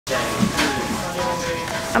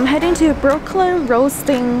I'm heading to Brooklyn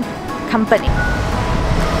Roasting Company.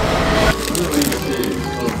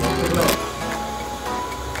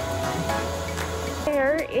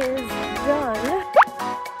 Hair is done.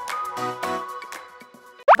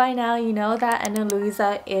 By now, you know that Ana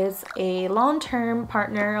Luisa is a long-term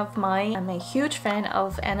partner of mine. I'm a huge fan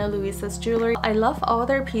of Ana Luisa's jewelry. I love all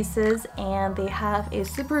their pieces and they have a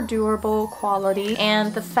super durable quality.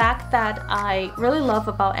 And the fact that I really love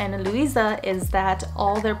about Ana Luisa is that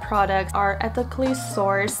all their products are ethically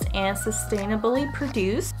sourced and sustainably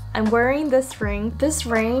produced. I'm wearing this ring. This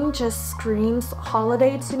ring just screams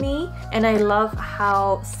holiday to me, and I love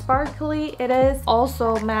how sparkly it is.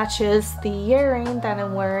 Also matches the earring that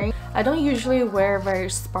I'm wearing. I don't usually wear very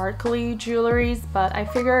sparkly jewelries, but I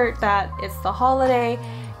figured that it's the holiday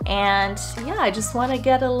and yeah, I just want to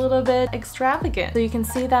get a little bit extravagant. So you can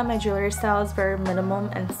see that my jewelry style is very minimum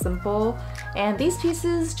and simple, and these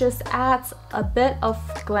pieces just adds a bit of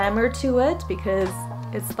glamour to it because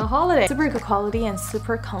it's the holiday. Super good quality and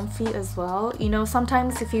super comfy as well. You know,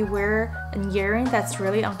 sometimes if you wear an earring that's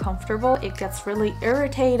really uncomfortable, it gets really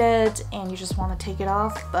irritated and you just want to take it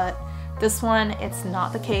off, but this one, it's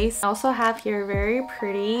not the case. I also have here a very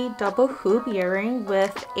pretty double hoop earring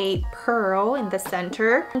with a pearl in the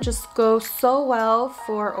center. It just goes so well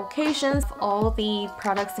for occasions. All the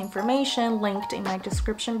products information linked in my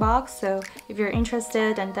description box, so if you're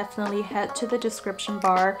interested, then definitely head to the description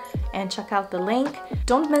bar and check out the link.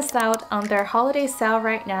 Don't miss out on their holiday sale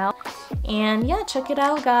right now. And yeah, check it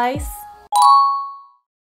out, guys.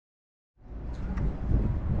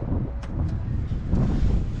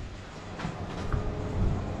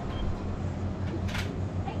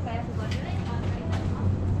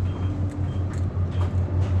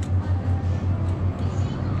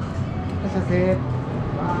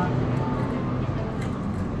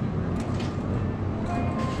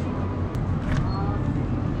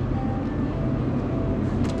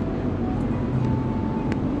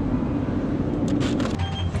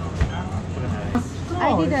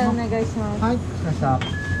 ID でお願いします。はい、しました。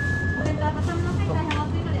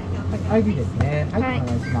ID ですね。はい、お願い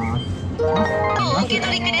します。お受け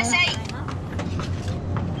取りください。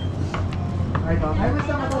はい、わかりまし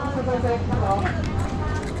た。またお越しください。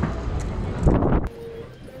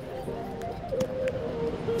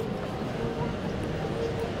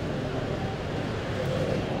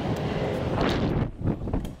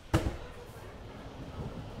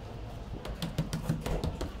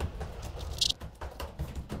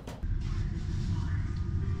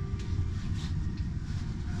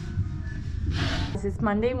It's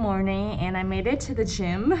Monday morning and I made it to the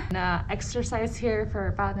gym. Exercise here for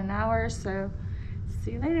about an hour, so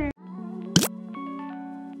see you later.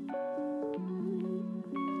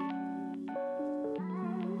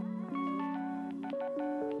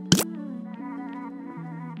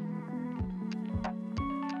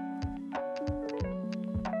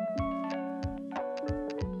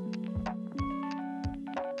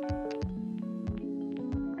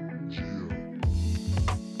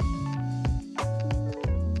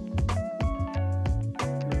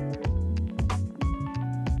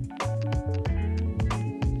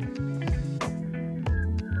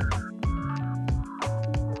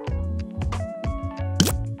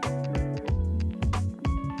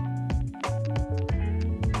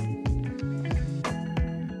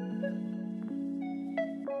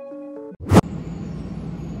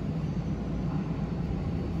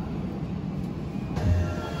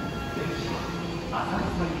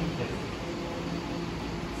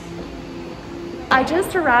 I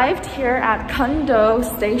just arrived here at Kanda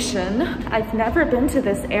station. I've never been to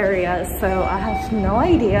this area, so I have no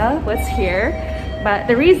idea what's here. But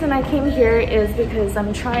the reason I came here is because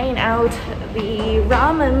I'm trying out the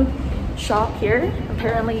ramen shop here.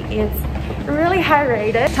 Apparently it's really high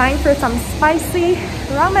rated. Time for some spicy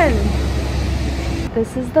ramen.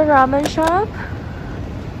 This is the ramen shop.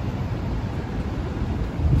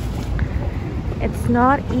 It's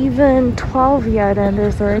not even 12 yet and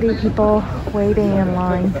there's already people waiting in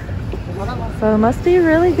line. So it must be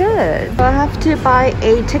really good. So I have to buy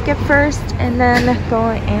a ticket first and then go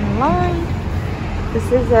in line.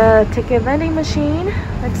 This is a ticket vending machine.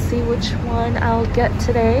 Let's see which one I'll get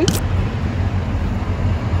today.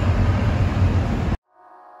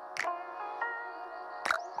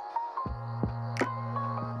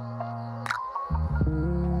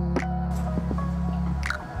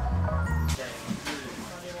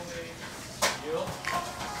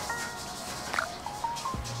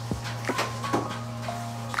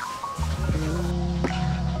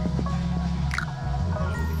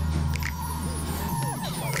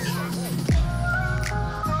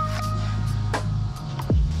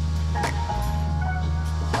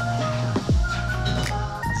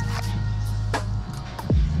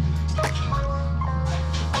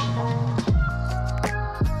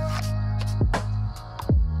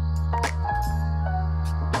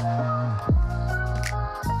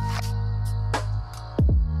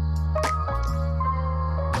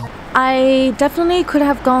 I definitely could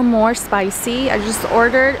have gone more spicy. I just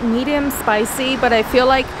ordered medium spicy, but I feel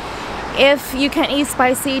like if you can eat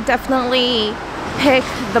spicy, definitely pick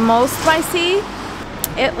the most spicy.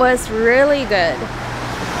 It was really good.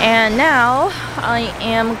 And now I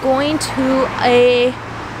am going to a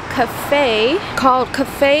cafe called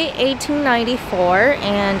Cafe 1894,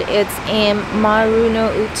 and it's in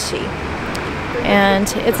Marunouchi.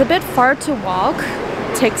 And it's a bit far to walk.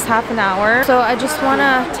 It takes half an hour. So I just want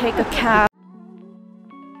to take a cab.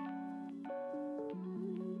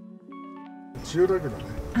 Chiyoda.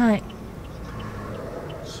 Hi.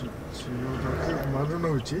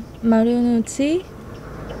 Marunouchi? Marunouchi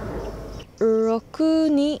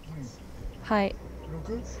 62 はい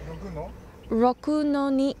 6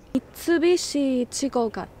の2三菱一号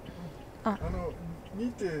館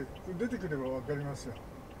見て出てくればわかりますよ。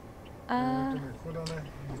これだね、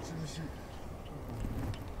三菱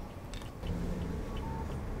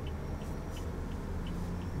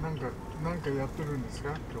なんかやってるんですか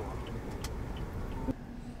今日は。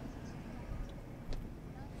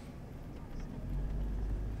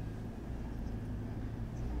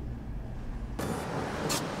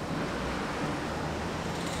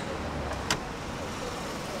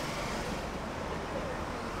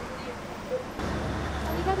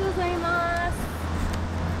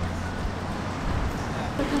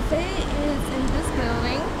The cafe is in this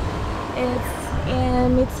building. It's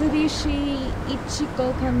in Mitsubishi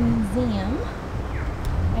Ichikokan Museum,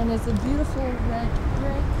 and it's a beautiful red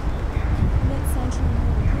brick mid-century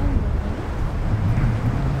European building.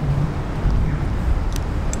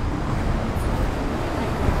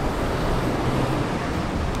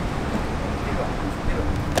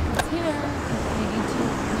 It's here.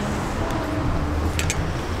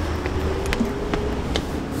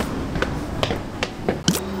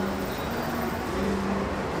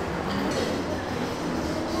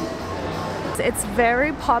 It's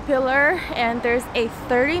very popular, and there's a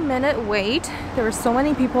 30-minute wait. There were so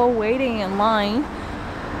many people waiting in line,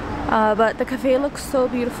 but the cafe looks so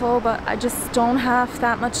beautiful, but I just don't have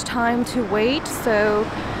that much time to wait, so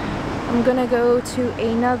I'm gonna go to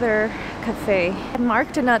another cafe. I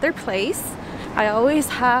marked another place. I always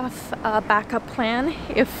have a backup plan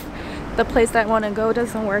if the place that I want to go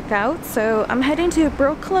doesn't work out, so I'm heading to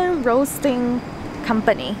Brooklyn Roasting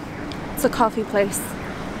Company. It's a coffee place.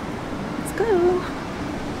 Let's go.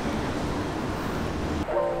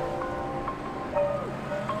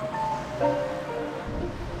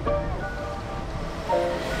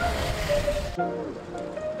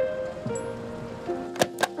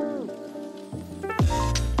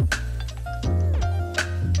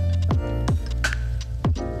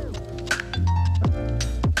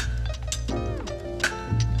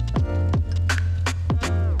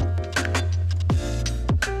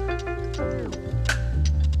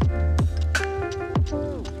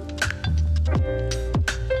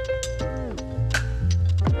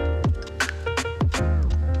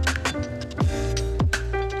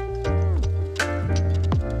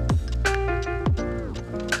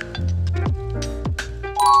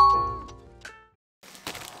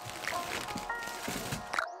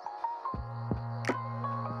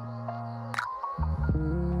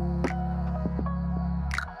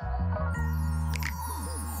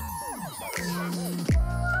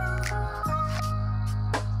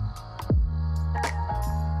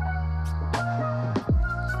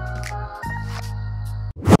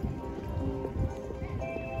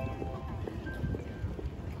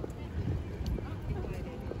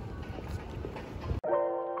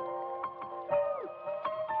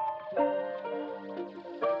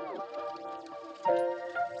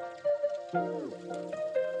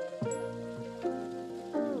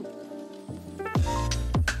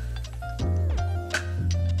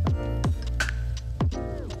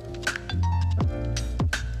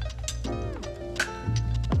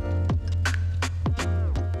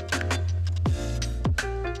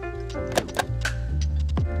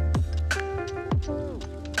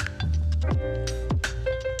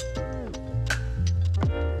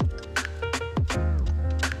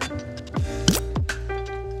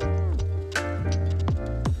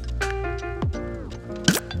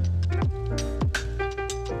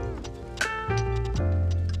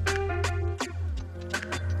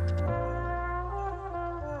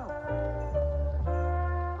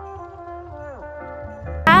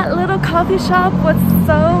 That little coffee shop was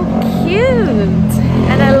so cute,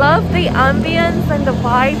 and I love the ambience and the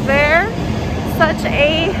vibe there. Such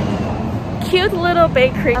a cute little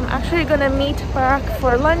bakery. I'm actually gonna meet Barak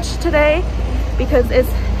for lunch today because it's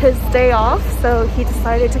his day off, so he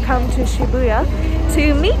decided to come to Shibuya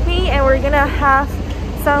to meet me, and we're gonna have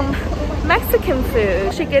some Mexican food.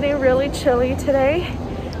 Actually getting really chilly today.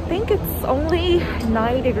 I think it's only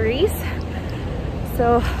 9 degrees.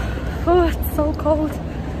 So, oh, it's so cold.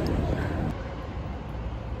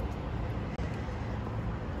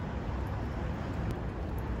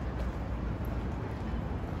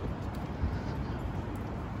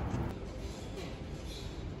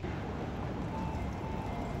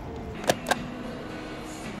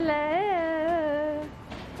 Hello.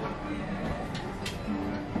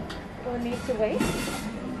 We'll need to wait.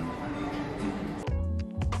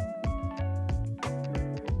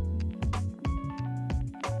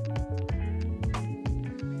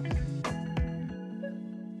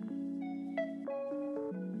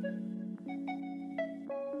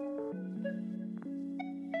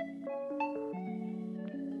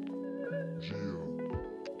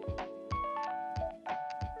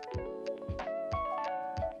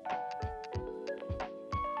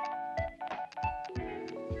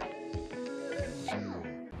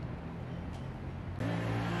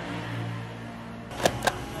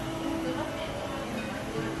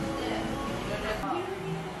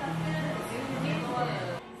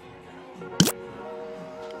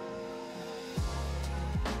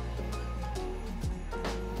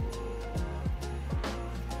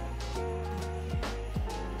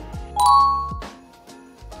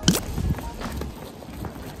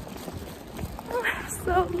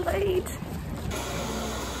 So late.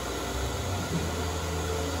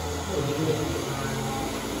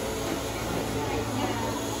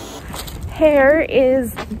 Hair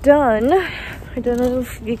is done. I don't know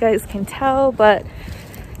if you guys can tell, but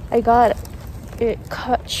I got it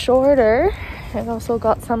cut shorter. I also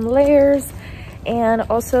got some layers, and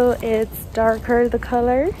also it's darker, the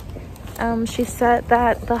color. She said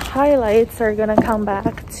that the highlights are gonna come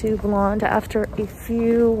back to blonde after a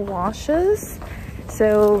few washes.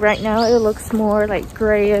 So right now it looks more like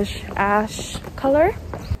grayish ash color.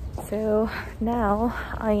 So now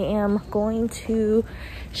I am going to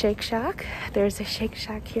Shake Shack. There's a Shake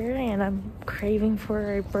Shack here and I'm craving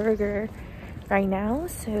for a burger right now.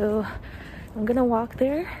 So I'm gonna walk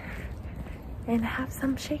there and have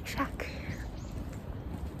some Shake Shack.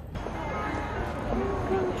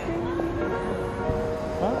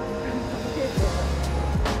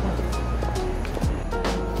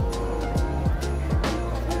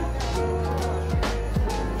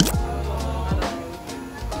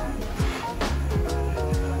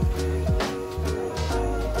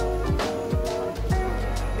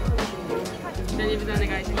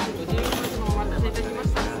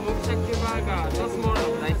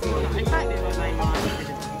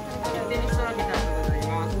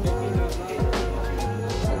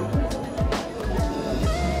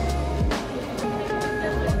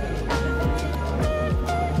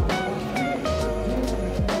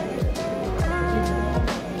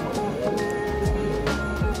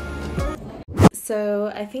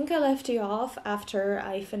 So I think I left you off after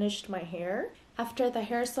I finished my hair. After the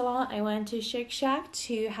hair salon, I went to Shake Shack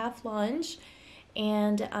to have lunch,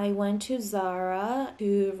 and I went to Zara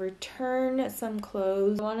to return some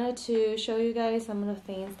clothes. I wanted to show you guys some of the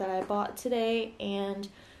things that I bought today, and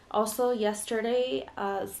also yesterday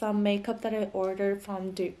some makeup that I ordered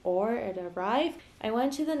from Dior, it arrived. I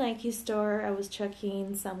went to the Nike store. I was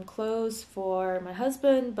checking some clothes for my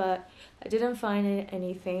husband, but I didn't find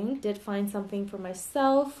anything. Did find something for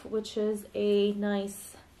myself, which is a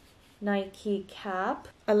nice Nike cap.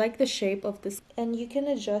 I like the shape of this, and you can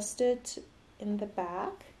adjust it in the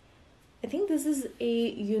back. I think this is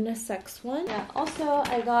a unisex one. Yeah, also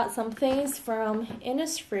I got some things from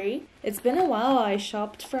Innisfree. It's been a while I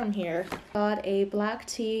shopped from here. Got a black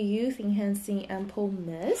tea youth enhancing ampoule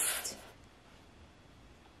mist.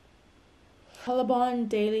 Hallabong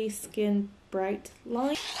daily skin bright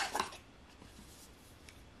line.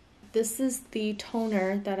 This is the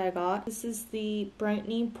toner that I got. This is the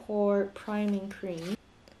brightening pore priming cream.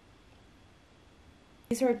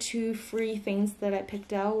 These are two free things that I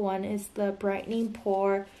picked out. One is the brightening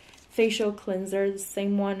pore facial cleanser, the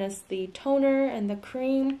same one as the toner and the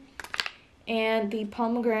cream, and the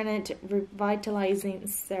pomegranate revitalizing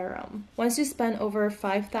serum. Once you spend over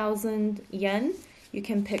 5,000 yen, you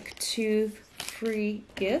can pick 2 free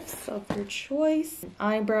gifts of your choice.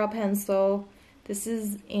 Eyebrow pencil. This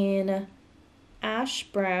is in ash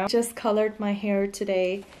brown. Just colored my hair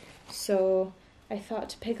today, so I thought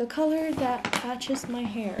to pick a color that matches my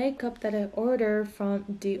hair. Makeup that I ordered from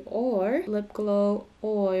Dior, lip glow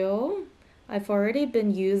oil. I've already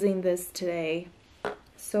been using this today.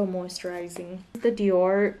 So moisturizing. The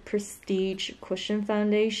Dior Prestige Cushion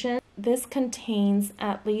Foundation. This contains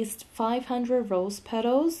at least 500 rose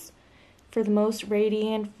petals for the most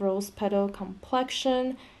radiant rose petal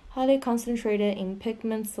complexion Highly concentrated in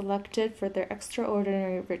pigments selected for their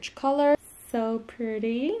extraordinary rich color. So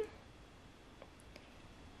pretty.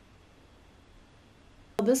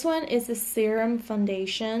 This one is a serum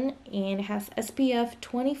foundation and it has SPF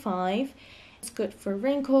 25. It's good for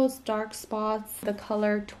wrinkles, dark spots. The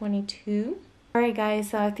color 22. Alright guys,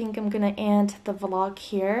 so I think I'm gonna end the vlog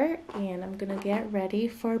here and I'm gonna get ready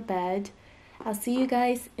for bed. I'll see you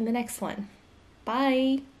guys in the next one.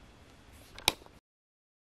 Bye!